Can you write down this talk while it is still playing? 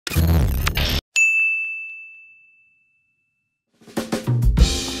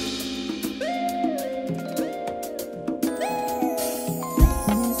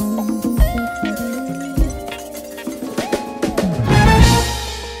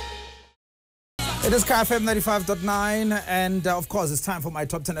It is Kaya FM 95.9, and of course, it's time for my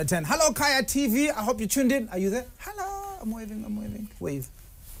top 10 at 10. Hello, Kaya TV. I hope you tuned in. Are you there? Hello. I'm waving. Wave.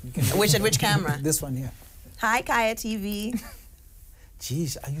 Which camera? This one here. Hi, Kaya TV.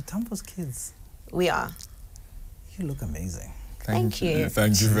 Jeez, are you Tambo's kids? We are. You look amazing. Thank you.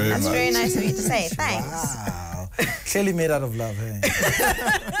 Thank you very much. That's very nice of you to say. Thanks. Wow. Clearly made out of love, hey?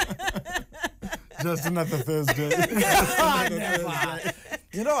 Just another Thursday.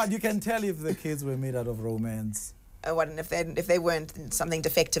 You know what? You can tell if the kids were made out of romance. What, and if they weren't something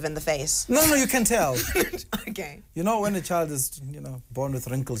defective in the face? No, you can tell. Okay. You know when a child is, born with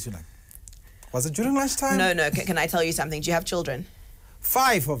wrinkles, you're like, was it during lunchtime? No. Can I tell you something? Do you have children?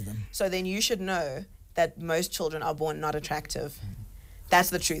 5 of them. So then you should know that most children are born not attractive. That's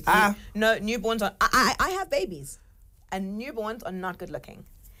the truth. No, newborns are... I have babies, and newborns are not good looking.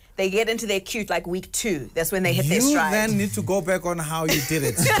 They get into their cute like week 2. That's when they hit their stride. You then need to go back on how you did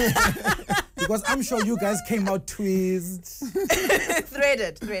it. Because I'm sure you guys came out tweezed.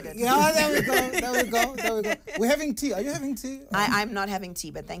 Threaded. Yeah, there we go. We're having tea. Are you having tea? I'm not having tea,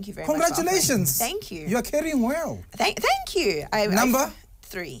 but thank you very much. Congratulations. Thank you. You are carrying well. Thank you. Number?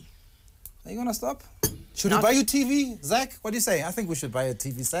 3. Are you going to stop? Should we buy you TV? Zach, what do you say? I think we should buy a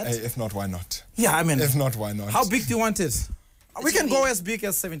TV set. Hey, if not, why not? Yeah, I mean... If not, why not? How big do you want it? We can go as big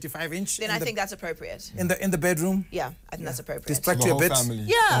as 75-inch. Then I think that's appropriate. In the bedroom? Yeah, I think that's appropriate. Distract you a bit? Family.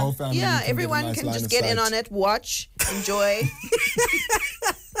 Yeah, the whole family everyone can just get in on it, watch, enjoy.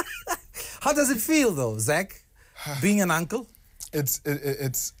 How does it feel though, Zach, being an uncle? It's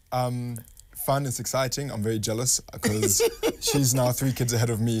fun, it's exciting. I'm very jealous because she's now 3 kids ahead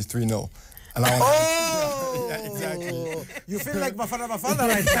of me, 3-0. And I want yeah, exactly. You feel like my father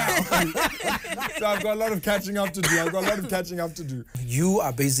right now. So I've got a lot of catching up to do. You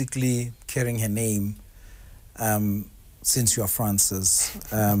are basically carrying her name since you are Francis.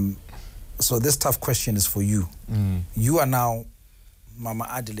 So this tough question is for you. You are now Mama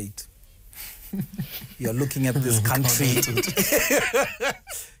Adelaide. You're looking at this country.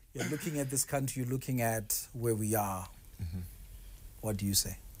 You're looking at this country, you're looking at where we are. What do you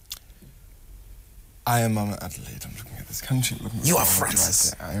say? I am Mama Adelaide. I'm looking at this country. You are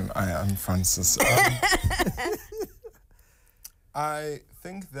Francis. I am Francis. I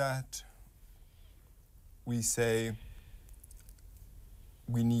think that we say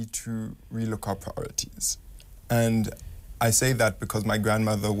we need to relook our priorities. And I say that because my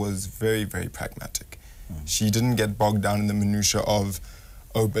grandmother was very, very pragmatic. She didn't get bogged down in the minutiae of,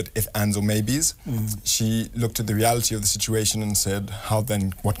 oh, but if, ands, or maybes. She looked at the reality of the situation and said,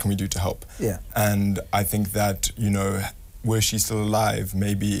 what can we do to help? Yeah. And I think that, were she still alive,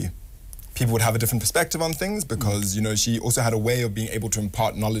 maybe people would have a different perspective on things because, she also had a way of being able to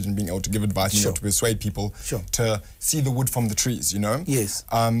impart knowledge and being able to give advice and to persuade people to see the wood from the trees, Yes.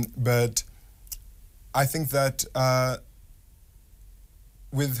 But I think that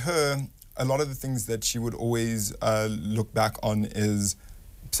with her, a lot of the things that she would always look back on is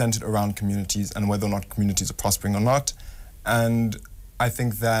centered around communities and whether or not communities are prospering or not. And I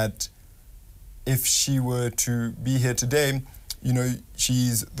think that if she were to be here today,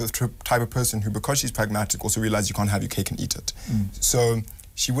 she's the type of person who, because she's pragmatic, also realizes you can't have your cake and eat it. So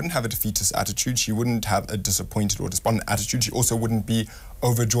she wouldn't have a defeatist attitude. She wouldn't have a disappointed or despondent attitude. She also wouldn't be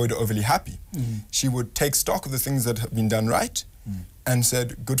overjoyed or overly happy. She would take stock of the things that have been done right and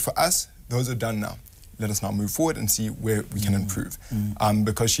said, good for us, those are done now. Let us now move forward and see where we can improve.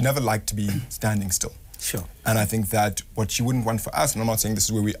 Because she never liked to be standing still. Sure. And I think that what she wouldn't want for us, and I'm not saying this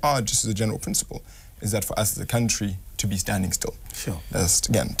is where we are, just as a general principle, is that for us as a country to be standing still. Sure. Let's,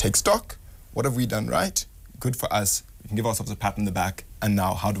 again, take stock. What have we done right? Good for us. We can give ourselves a pat on the back. And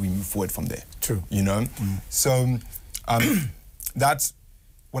now, how do we move forward from there? True. So that's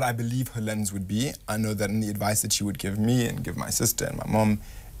what I believe her lens would be. I know that in the advice that she would give me and give my sister and my mom,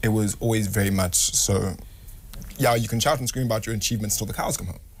 it was always very much so, yeah, you can shout and scream about your achievements till the cows come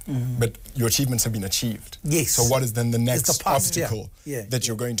home. But your achievements have been achieved. Yes. So what is then the next obstacle Yeah. that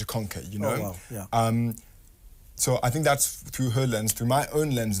you're going to conquer, Oh, wow. Yeah. So I think that's through her lens. Through my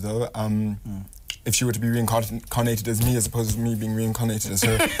own lens, though, if she were to be reincarnated as me as opposed to me being reincarnated as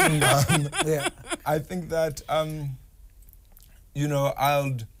her, I think that,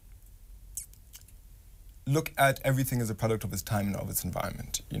 I'll look at everything as a product of its time and of its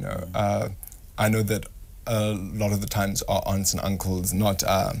environment. I know that a lot of the times our aunts and uncles, not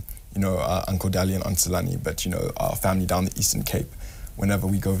Uncle Dali and Aunt Solani, but our family down the Eastern Cape, whenever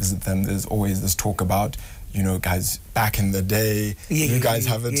we go visit them, there's always this talk about, guys, back in the day, you guys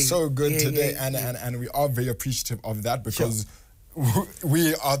have it so good today, and we are very appreciative of that because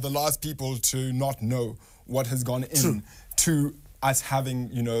we are the last people to not know what has gone in to us having,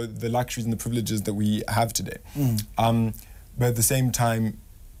 you know, the luxuries and the privileges that we have today. But at the same time,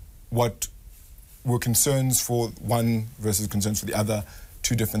 what were concerns for one versus concerns for the other,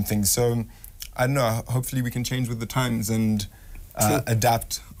 two different things. So I don't know, hopefully we can change with the times and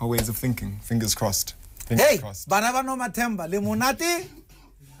adapt our ways of thinking. Fingers crossed. Fingers crossed.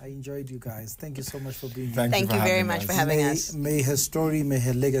 I enjoyed you guys. Thank you so much for being here. Thank you very much for having us. May her story, may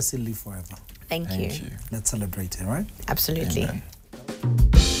her legacy live forever. Thank you. Let's celebrate it, right? Absolutely. Amen.